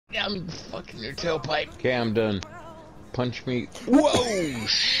I'm fucking your tailpipe. Okay, I'm done. Punch me. Whoa,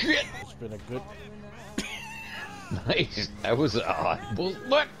 shit! It's been a good... Nice. That was odd. Well,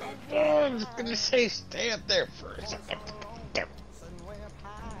 look. Oh, I was gonna say stay up there for a second.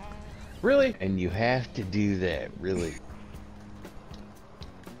 Really? And you have to do that, really.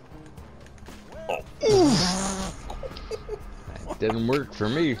 Oh. That didn't work for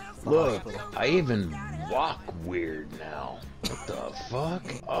me. Look, I even walk weird now. What the fuck?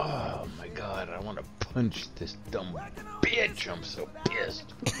 Oh my god, I want to punch this dumb bitch. I'm so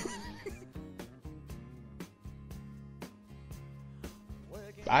pissed.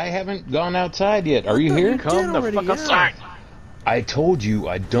 I haven't gone outside yet. Are you here? Come the fuck outside. I told you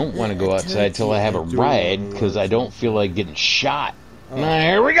I don't want to go outside till I have a ride because I don't feel like getting shot. Now,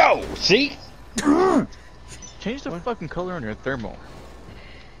 here we go. See? Change the fucking color on your thermal.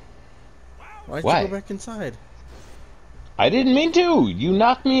 Why'd Why? you go back inside? I didn't mean to. You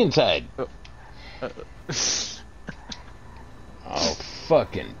knocked me inside. Oh,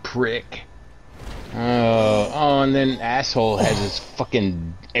 fucking prick. Oh, and then asshole has his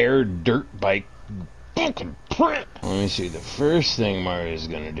fucking air dirt bike. Fucking prick. Let me see. The first thing Mario's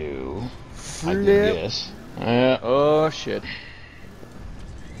gonna do. I guess. Oh shit.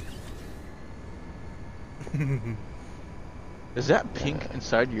 Is that pink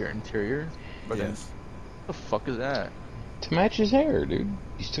inside your interior? Yes. What the fuck is that? To match his hair, dude.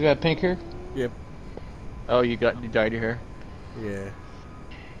 You still got pink hair? Yep. Oh, you dyed your hair? Yeah.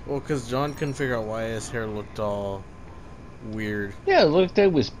 Well, because John couldn't figure out why his hair looked all weird. Yeah, look,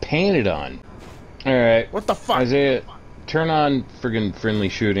 that was painted on. Alright. What the fuck? Isaiah, turn on friggin' friendly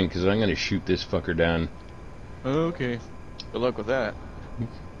shooting, because I'm gonna shoot this fucker down. Okay. Good luck with that.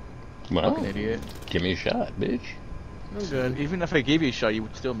 Well, Fucking idiot. give me a shot, bitch. I'm good. Even if I gave you a shot, you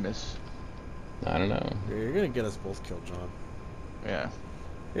would still miss. I don't know. Yeah, you're gonna get us both killed, John. Yeah.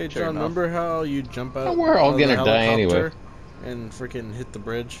 Hey, Fair John, enough. remember how you jump out We're all of the gonna die anyway. helicopter and freaking hit the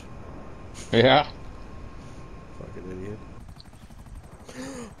bridge? Yeah. Fucking idiot.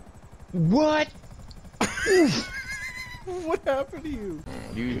 What? What happened to you?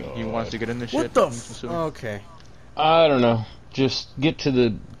 He wants to get in this shit. What the I'm f- assuming. Okay. I don't know. Just get to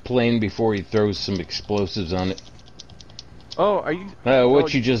the plane before he throws some explosives on it. Oh, are you?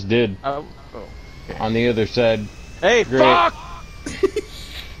 What you just did. Oh. Okay. On the other side. Hey, Great. fuck!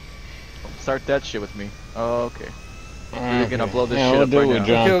 Start that shit with me. Oh, okay. You're gonna blow this shit we'll up do right it with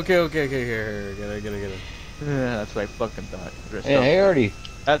now. John. Okay, here, get it. Yeah, that's what I fucking thought. Yeah, I already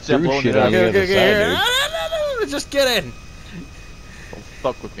That's it, threw blowing shit it up. on the other side, here. dude. No, just get in. Don't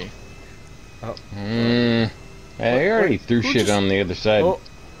fuck with me. I already threw who shit just- on the other side. Oh,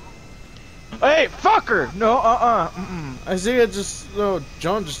 Hey, fucker! No, Isaiah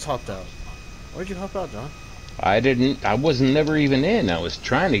John just hopped out. Why'd you hop out, John? I wasn't never even in. I was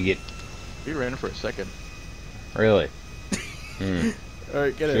trying to get. We ran for a second. Really?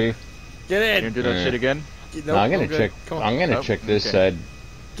 Alright, get See? in. Get You in. gonna do that shit again? Nope, No, I'm gonna good. check. Come on. I'm gonna Nope. check this Okay. side.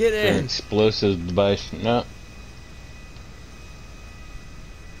 Get For an in. explosive device. No.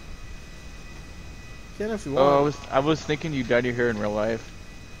 Get in if you Oh, want. I was thinking you dyed your hair in real life.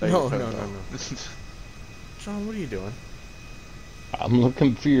 No. John, what are you doing? I'm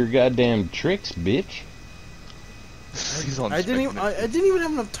looking for your goddamn tricks, bitch. He's on I didn't spectrum. even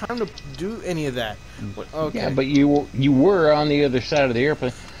have enough time to do any of that. Okay. Yeah, but you were on the other side of the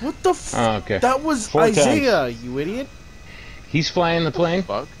airplane. What the f- Oh, okay. That was 4 times. Isaiah, you idiot. He's flying the plane.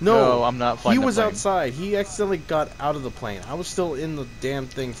 Fuck. No, I'm not flying. He the was plane. outside. He accidentally got out of the plane. I was still in the damn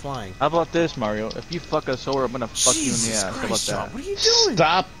thing flying. How about this, Mario? If you fuck us over, I'm gonna fuck you in the Jesus ass. Christ, How John, about what are you doing?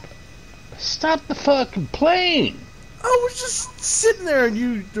 Stop the fucking plane. I was just sitting there and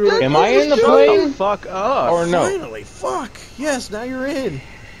you... Am I in the that? plane? The fuck up. Or no? Finally, fuck. Yes, now you're in.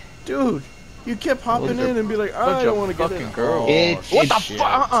 Dude, you kept hopping Those are in and be like, I bunch don't of want to get in. fucking girls. What the shit.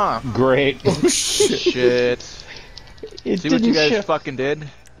 fuck? Great. Oh, shit. Shit. It See what you didn't guys show- fucking did?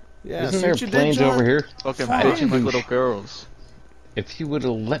 Yeah, Isn't see there what you did, planes John? over here? Fucking Fuck. bitching like little girls. If you would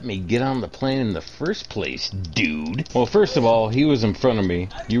have let me get on the plane in the first place, dude. Well, first of all, he was in front of me.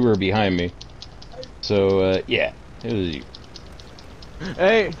 You were behind me. So, yeah. It was you.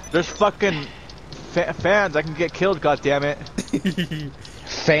 Hey, there's fucking fans. I can get killed, goddammit.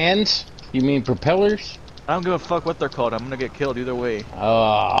 Fans? You mean propellers? I don't give a fuck what they're called. I'm gonna get killed either way.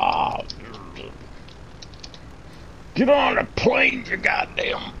 Get on the plane, you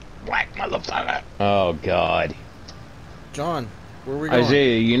goddamn black motherfucker. Oh, God. John, where are we going?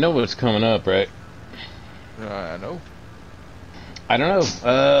 Isaiah, you know what's coming up, right? I know. I don't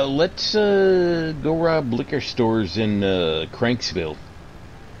know. Let's go rob liquor stores in Cranksville.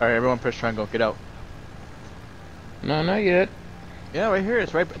 Alright, everyone press triangle. Get out. No, not yet. Yeah, right here.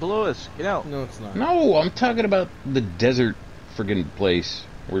 It's right below us. Get out. No, it's not. No, I'm talking about the desert friggin' place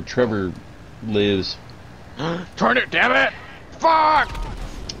where Trevor lives. Turn it, damn it! Fuck!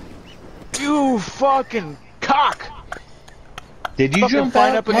 You fucking cock! Did you Fucking jump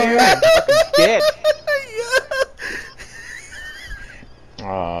flying out? up in the air and fucking dead.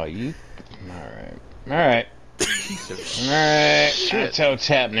 Oh, you. Alright. Alright. Jesus. Alright. Shit. That's how it's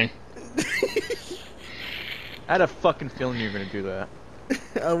happening. I had a fucking feeling you were gonna do that.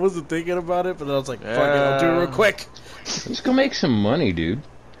 I wasn't thinking about it, but I was like, fuck it, I'll do it real quick. Let's go make some money, dude.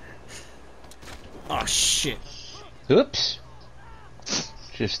 Oh, shit. Oops.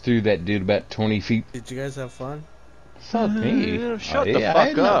 Just threw that dude about 20 feet. Did you guys have fun? Fuck me. Shut the I fuck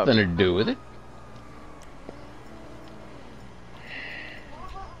had up. nothing to do with it.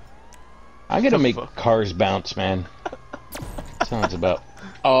 I gotta make cars bounce, man. Sounds about.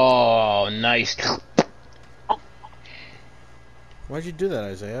 Oh, nice. Why'd you do that,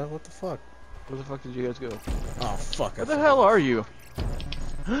 Isaiah? What the fuck? Where the fuck did you guys go? Oh, fuck. Where the hell are you?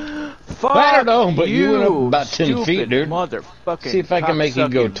 Fuck I don't know, but you went up about 10 feet, stupid dude. Motherfucking See if I can make you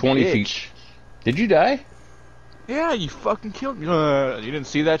go cocksucking 20 bitch. feet. Did you die? Yeah, you fucking killed me. You didn't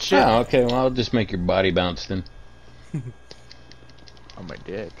see that shit? Oh, okay. Well, I'll just make your body bounce then. On my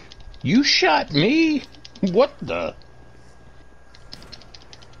dick. You shot me? What the?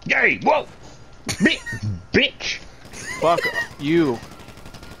 Hey, whoa! Bitch! Fuck you.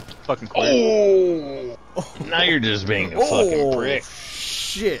 Fucking quit. Oh! Now you're just being a fucking prick.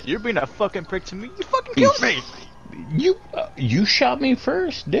 Shit. You're being a fucking prick to me. You fucking killed me! You shot me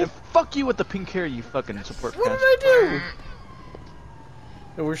first, Yeah, dick. fuck you with the pink hair, you fucking support What did pants. I do?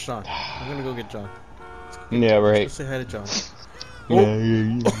 Hey, where's Sean? I'm gonna go get John. Yeah, right. Let's say hi to John.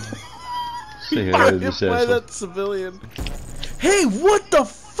 Yeah. Say hi to this Why asshole. that civilian? Hey, what the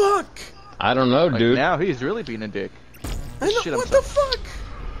fuck? I don't know, Like, dude. now he's really being a dick. I know, Shit, I'm what sorry. the fuck?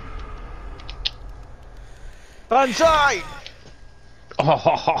 Banzai!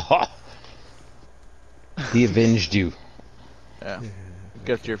 He avenged you. Yeah.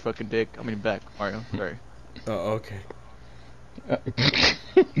 Got your fucking dick. I mean, back, Mario. Sorry. Oh, okay.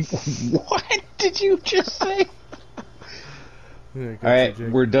 What did you just say? Yeah, Alright,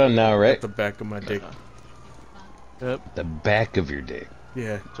 we're done now, right? At the back of my dick. Yep. The back of your dick.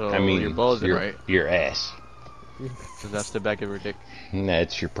 Yeah. So, I mean, your balls are your, right. your ass. So that's the back of her dick. And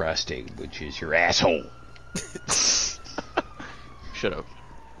that's your prostate, which is your asshole. Shut up.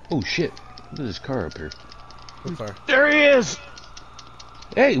 Oh shit! Look at this car up here. So far. There he is!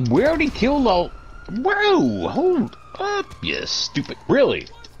 Hey, we already killed all. Whoa! Hold up, you stupid. Really?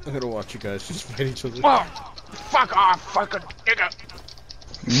 I'm gonna watch you guys just fight each other. Oh, fuck off, fucking nigga!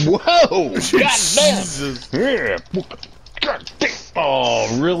 Whoa! Jesus. Goddamn! Yeah. God damn.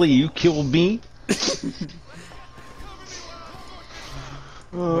 Oh, really? You killed me?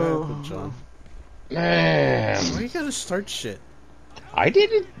 What happened, John? Man, Why you gotta start shit? I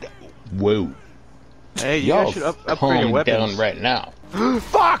didn't. Whoa! Hey, you Y'all guys should upgrade your calm weapons. down right now.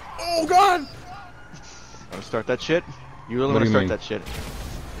 Fuck! Oh god! Wanna start that shit? You really What do wanna you start mean?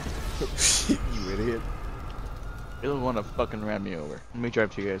 that shit? You idiot. You really wanna fucking ram me over. Let me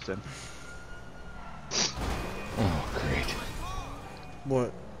drive to you guys then. Oh, great.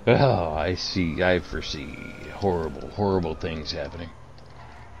 What? Oh, I see. I foresee horrible, horrible things happening.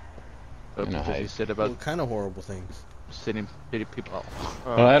 But You know, because I- you said about What kind of horrible things? sitting people out.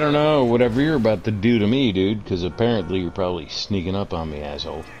 Well, I don't know. Whatever you're about to do to me, dude, because apparently you're probably sneaking up on me,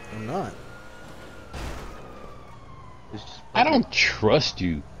 asshole. I'm not. It's just I don't trust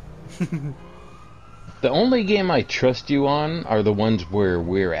you. The only game I trust you on are the ones where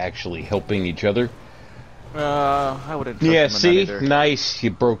we're actually helping each other. I wouldn't trust Yeah, him on see? that either. Nice.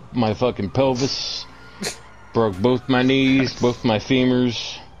 You broke my fucking pelvis. Broke both my knees, both my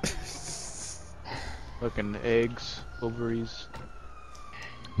femurs. Fucking eggs, ovaries.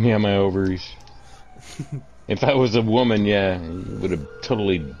 Yeah, my ovaries. If I was a woman, yeah, you would have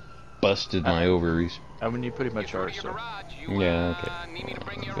totally busted my ovaries. I mean, you pretty much are, so. Yeah, okay.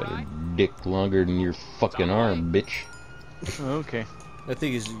 Well, got a dick longer than your fucking arm, bitch. Okay. I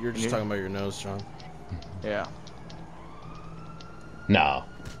think you're just Yeah. talking about your nose, John. Yeah. No.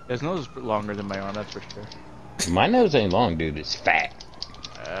 His nose is longer than my arm, that's for sure. My nose ain't long, dude. It's fat.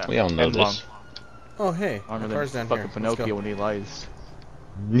 We all know and long. this. Oh, hey. Longer My car's than down fucking here. Let's Pinocchio go. when he lies.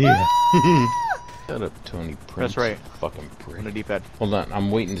 Yeah. Shut up, Tony Prince. That's right. Fucking On the prick. D-pad. Hold on. I'm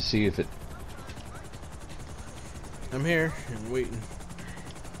waiting to see if it... I'm here. I'm waiting.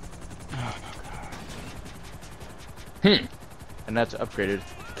 And that's upgraded.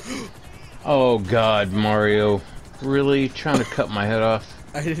 Oh, God, Mario. Really? Trying to cut my head off?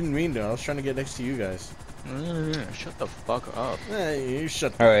 I didn't mean to. I was trying to get next to you guys. Shut the fuck up. Hey, you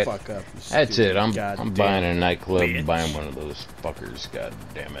shut the Alright. fuck up. You That's stupid it. I'm goddamn buying a nightclub, bitch. buying one of those fuckers. God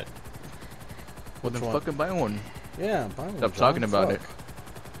damn it. Well, then one? fucking buy one. Yeah, buy one. Stop John, talking about fuck. it.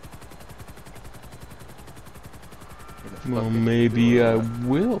 Well, maybe I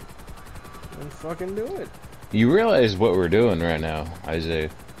will. Then fucking do it. You realize what we're doing right now, Isaiah?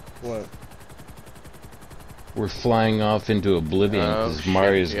 What? We're flying off into oblivion Oh, because shit,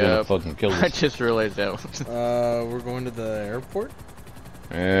 Mario's gonna yep. fucking kill I us. just realized that. We're going to the airport?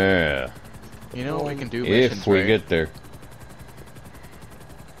 Yeah. You know what we can do? Missions, If we right? get there.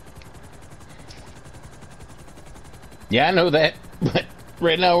 Yeah, I know that, but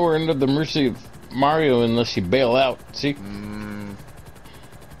right now we're under the mercy of Mario unless you bail out. See?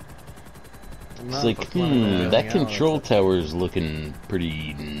 It's like, that control tower is looking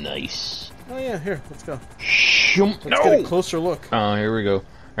pretty nice. Oh yeah, here, let's go. Let's Let's get a closer look. Oh, here we go.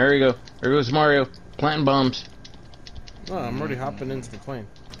 There we go. There goes Mario. Planting bombs. Oh, I'm already hopping into the plane.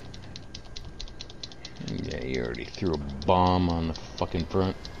 Yeah, you already threw a bomb on the fucking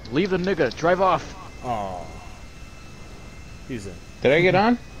front. Leave the nigga. Drive off. Oh. He's in. Did I get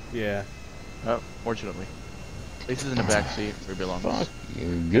on? Yeah. Oh, fortunately. At least he's in the back seat where he belongs. Fuck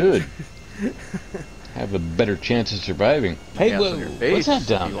you. Good. Have a better chance of surviving. Hey, Gas on your what's face that if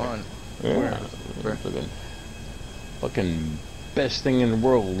down you there? want. Yeah, Where? fucking best thing in the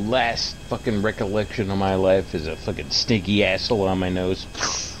world. Last fucking recollection of my life is a fucking stinky asshole on my nose.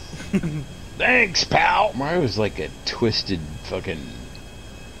 Thanks, pal. Mario's like a twisted fucking.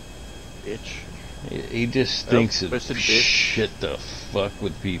 Bitch. He just thinks of twisted bitch. shit to fuck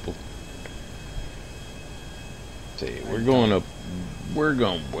with people. See, we're going up. We're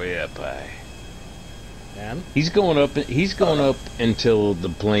going way up high. And? He's going up. He's going up until the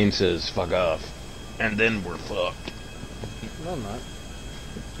plane says "fuck off," and then we're fucked. No, I'm not.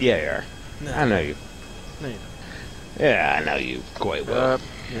 Yeah, you are. No. I know you. No, you Yeah, I know you quite well.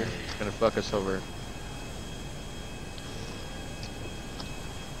 You're gonna fuck us over.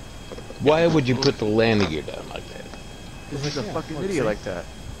 Why would you put the landing gear down like that? He's like a Yeah, fucking look, idiot see? like that.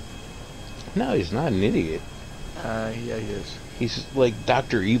 No, he's not an idiot. Yeah, he is. He's like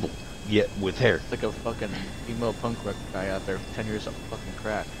Dr. Evil, yet with hair. It's like a fucking emo punk rock guy out there, 10 years of fucking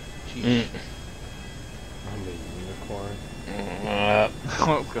crack. Jeez. Mm. I'm a unicorn.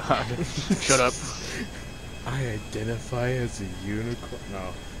 Oh god. Shut up. I identify as a unicorn. No,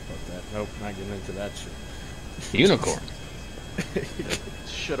 fuck that. Nope, not getting into that shit. Unicorn.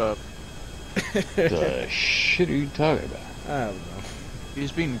 Shut up. The shit are you talking about? I don't know.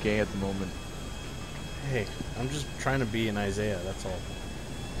 He's being gay at the moment. Hey, I'm just trying to be an Isaiah, that's all.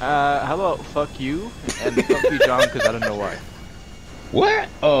 How about fuck you and fuck you, John, because I don't know why. What?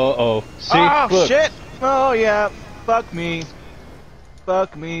 Oh. See, Oh look. shit! Oh yeah, fuck me.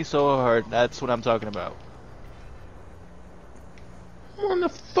 Fuck me so hard. That's what I'm talking about. When the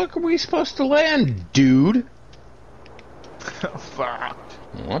fuck are we supposed to land, dude? Fuck.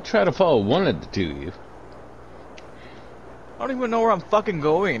 Well, I'll try to follow one of the two of you. I don't even know where I'm fucking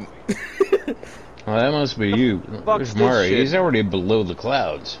going. Well, that must be you. Fuck's There's this Mario. shit? He's already below the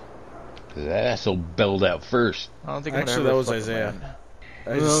clouds. His asshole belled out first. I don't think I'm Actually, gonna that ever was fucking Isaiah.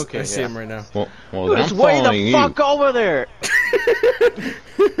 land. I see yeah. him right now. Well, Dude, I'm it's way following the you. fuck over there!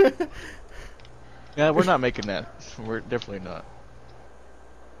 Yeah, we're not making that. We're definitely not.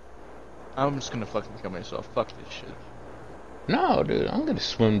 I'm just gonna fucking kill myself. Fuck this shit. No, dude, I'm gonna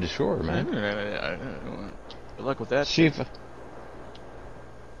swim to shore, man. Good luck with that. See if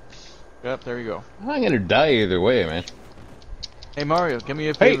Yep, there you go. I'm gonna die either way, man. Hey Mario, give me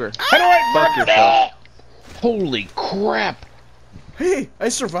a Hey, favor. how do I Fuck yourself. Holy crap! Hey, I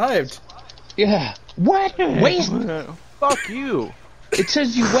survived! Yeah. What? Wait. Fuck you. It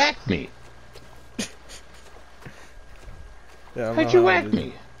says you whacked me. Yeah, I don't How'd know you how whack I did.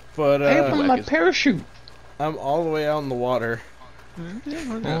 me? But, I have on my whack is- parachute. I'm all the way out in the water.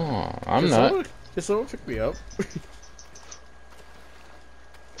 Oh, I'm Can not. someone pick me up?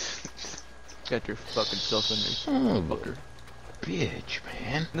 Got your fucking self in there, Son of a fucker. bitch,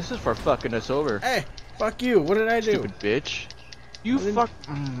 man. This is for fucking us over. Hey, fuck you. What did I do? Stupid bitch. You I didn't- fuck.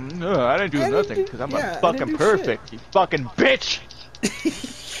 No, I didn't do I didn't nothing do- because I'm yeah, I a didn't fucking do perfect. You fucking bitch.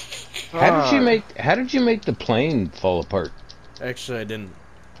 How did you make the plane fall apart? Actually, I didn't.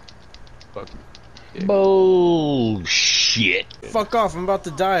 Fuck you. Bullshit. Fuck off. I'm about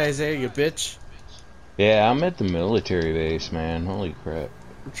to die, Isaiah, you bitch. Yeah, I'm at the military base, man. Holy crap.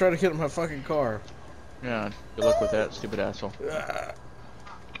 I'm trying to get in my fucking car. Yeah. Good luck with that, stupid asshole.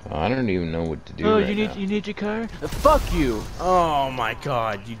 I don't even know what to do. Oh, right you now. need your car? Fuck you. Oh my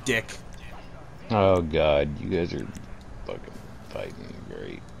god, you dick. Oh god, you guys are fucking fighting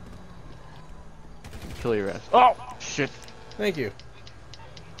great. kill your ass. Oh shit! Thank you.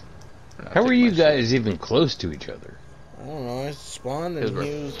 How are you guys even close to each other? I don't know. I spawned and Because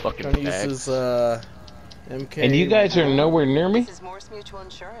he we're was fucking trying to use bags. his MK. And you guys are nowhere near me? This is Morse Mutual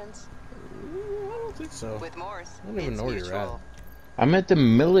Insurance. I don't think so. With Morse, I don't even know where you're at. I'm at the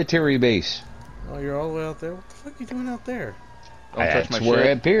military base. Oh, you're all the way out there? What the fuck are you doing out there? Don't touch That's my where I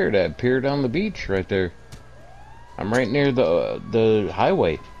shit. appeared. I appeared on the beach right there. I'm right near the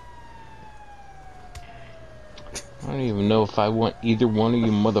highway. I don't even know if I want either one of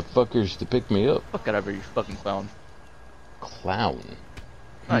you motherfuckers to pick me up. Fuck out of here, you fucking clown. Clown.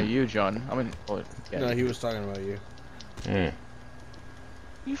 Not you, John. I mean, oh, yeah, No, he was talking about you. Yeah.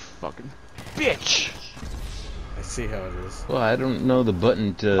 You fucking bitch. I see how it is. Well, I don't know the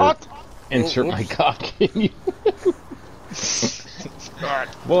button to insert my cock in you.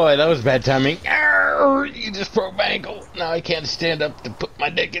 Boy, that was bad timing. Arr, you just broke my ankle. Now I can't stand up to put my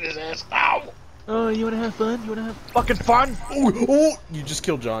dick in his ass. Ow! Oh, you wanna have fun? You wanna have fucking fun? Oh, you just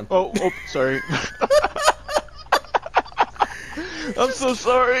killed John. Oh, sorry. I'm so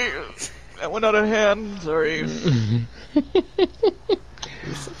sorry. That went out of hand. Sorry. You're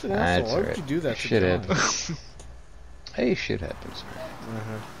such an That's asshole. Why would right. you do that to Shit John? happens. Hey, shit happens.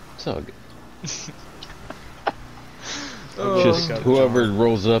 It's all good. Just whoever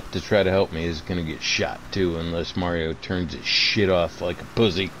rolls up to try to help me is gonna get shot too, unless Mario turns his shit off like a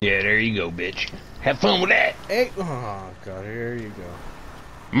pussy. Yeah, there you go, bitch. Have fun with that. Hey, oh god, here you go.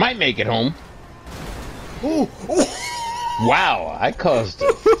 Might make it home. Ooh, ooh. Wow, I caused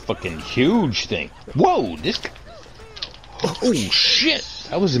a fucking huge thing. Whoa, this. Oh shit!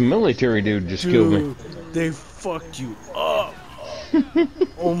 That was a military dude just killed me. Dude, they fucked you up.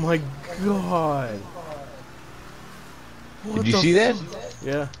 Oh my god. What Did you the see that?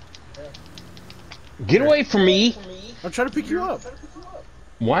 Yeah. Get away from me! I'm trying to pick you up.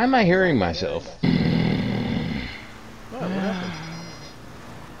 Why am I hearing myself? What happened?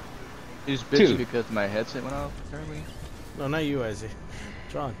 You just bitchy Dude. because my headset went off, apparently. No, not you, Isaac.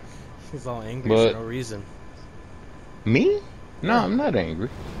 John. He's all angry But- for no reason. Me? No, I'm not angry.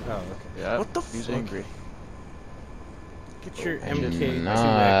 Oh, okay. Yeah, What the he's fuck? angry. Get your I'm MK2X.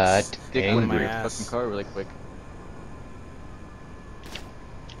 not Dick on went my into your ass. fucking car really quick.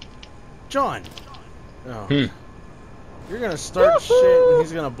 John! Oh. Hmm. You're gonna start shit and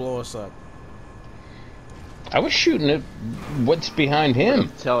he's gonna blow us up. I was shooting at what's behind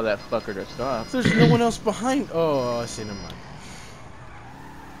him. Tell that fucker to stop. There's no one else behind. Oh, I see. Never mind.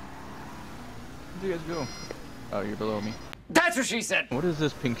 Where'd you guys go? Oh, you're below me. That's what she said. What is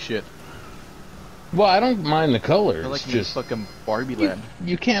this pink shit? Well, I don't mind the color. You're It's like in just fucking Barbie you, land.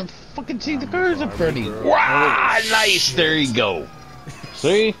 you can't fucking see the cars in Barbie front of you. girl. Wow, Holy nice. shit. There you go.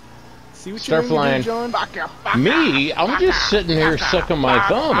 See? See what Start you made me flying. do, John? Me? I'm just sitting here sucking my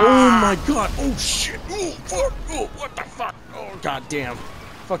thumb. Oh my god! Oh shit! Oh fuck! Oh what the fuck! Oh goddamn!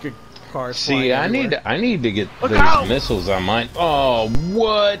 Fucking cars. See, flying I everywhere. need to get Look those out! missiles on mine. Oh,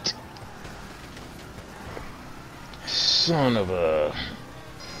 what? Son of a.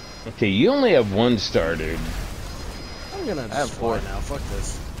 Okay, you only have one star, dude. I'm gonna I have just fly four. now. Fuck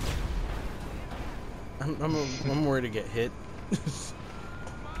this. I'm worried to get hit.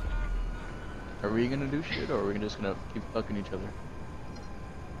 Are we gonna do shit, or are we just gonna keep fucking each other?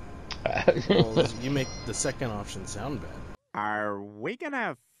 Well, you make the second option sound bad. Are we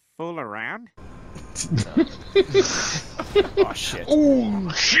gonna fool around? Oh shit!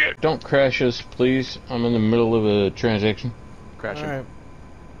 Oh shit! Don't crash us, please. I'm in the middle of a transaction. Crashing. All right.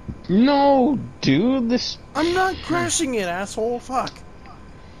 No, dude, this. I'm not crashing it, asshole. Fuck.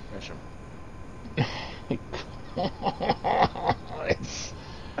 Crash him. It's-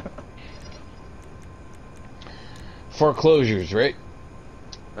 Foreclosures, right?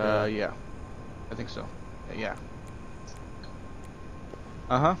 Yeah. I think so. Yeah.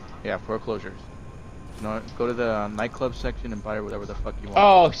 Uh-huh. Yeah, foreclosures. No, go to the nightclub section and buy whatever the fuck you want.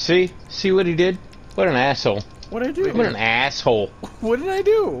 Oh, see what he did? What an asshole! What did I do? What an asshole! What did I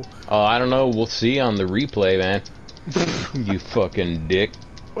do? Oh, I don't know. We'll see on the replay, man. You fucking dick.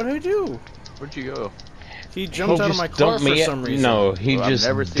 What did I do? Where'd you go? He jumped out of just my car dumped for me. some reason. No, he Well, just I've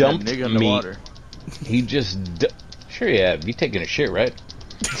never seen dumped a nigga in the me. water. He just. Sure, you have. You taking a shit, right?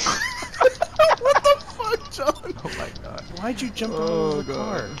 What the fuck, John? Oh my god. Why'd you jump out Oh, of the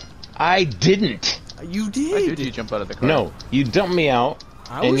God. I didn't. car? You Why did. did you jump out of the car? No, you dumped me out,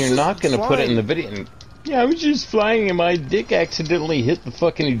 I and was you're just not gonna put it in flying. the video. And, yeah, I was just flying, and my dick accidentally hit the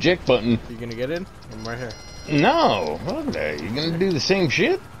fucking eject button. You gonna get in? I'm right here. No, okay, you gonna do the same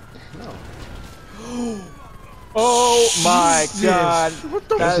shit? No. Oh my Jesus. god. What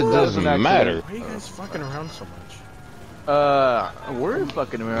the That It fuck? doesn't an matter. accident. Why are you guys fucking around so much? We're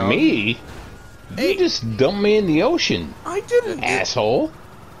fucking around. Me? You just dumped me in the ocean, I didn't. asshole.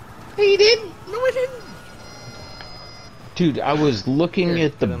 Hey, you did? No, I didn't. Dude, I was looking Here,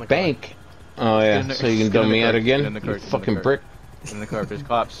 at the get in the bank. Oh yeah, so you can dump me out again? In the You cart, fucking prick. In the car, there's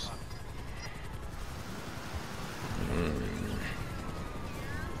cops.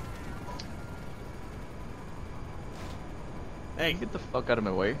 Hey, Get the fuck out of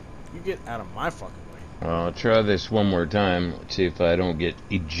my way. you get out of my fucking way. I'll try this one more time. Let's see if I don't get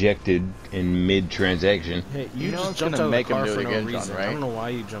ejected in mid-transaction. Hey, you, You know just it's jumped gonna out of make the him car do it for no again, John, reason. I right? don't know why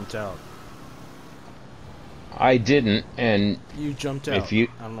you jumped out. I didn't, and You jumped out. If you-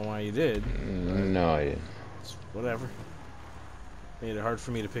 I don't know why you did. no, I didn't. It's whatever. Made it hard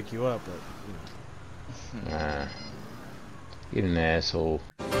for me to pick you up, but you know. Ah, get an asshole.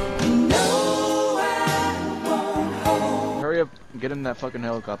 Hurry up, get in that fucking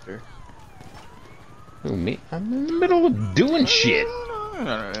helicopter. Who, me? I'm in the middle of doing shit.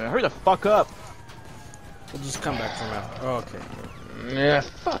 Hurry the fuck up. We'll just come back from after. Oh, okay. Yeah,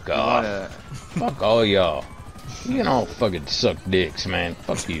 fuck You off. wanna... Fuck all y'all. You can all fucking suck dicks, man.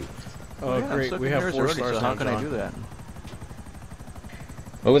 Fuck you. Oh, Yeah, I'm great. stuck We in have yours 4 already, stars so now, how can I John. do that?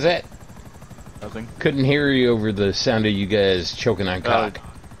 What was that? Nothing. Couldn't hear you over the sound of you guys choking on cock.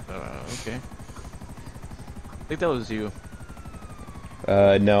 Okay. I think that was you.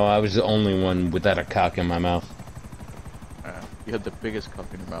 No, I was the only one without a cock in my mouth. You had the biggest cock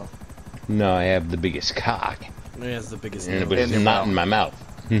in your mouth. No, I have the biggest cock. He has the biggest And it nose. was your not mouth. in my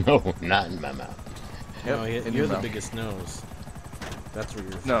mouth. No, not in my mouth. No, in you're your the mouth. biggest nose. That's what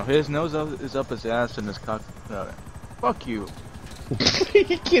you're. No, his nose is up his ass and his cock. Fuck you.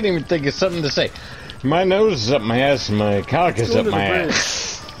 You can't even think of something to say. My nose is up my ass and my cock is up my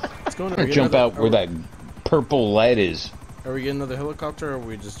ass. Let's go I'm into gonna jump out where that purple light is. Are we getting another helicopter, or are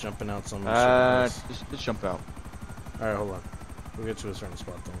we just jumping out some? Just jump out. All right, hold on. We'll get to a certain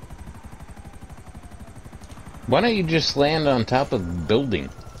spot then. Why don't you just land on top of the building?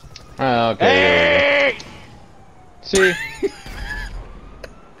 Okay. Hey! See?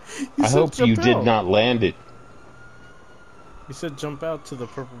 I said hope you jump did out. not land it. You said jump out to the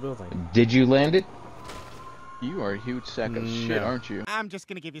purple building. Did you land it? You are a huge sack of shit, No. aren't you? I'm just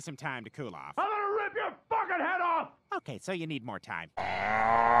gonna give you some time to cool off. I'm gonna rip your fucking head off! Okay, so you need more time.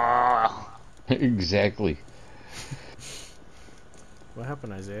 Exactly. What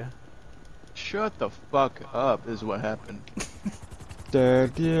happened, Isaiah? Shut the fuck up is what happened. The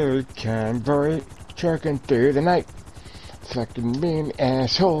deer convoy trucking through the night. Fucking mean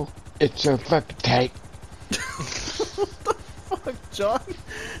asshole. It's so fucking tight. Fuck, John.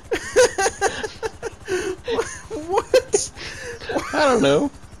 What? I don't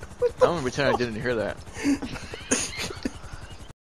know. I'm gonna pretend I didn't hear that.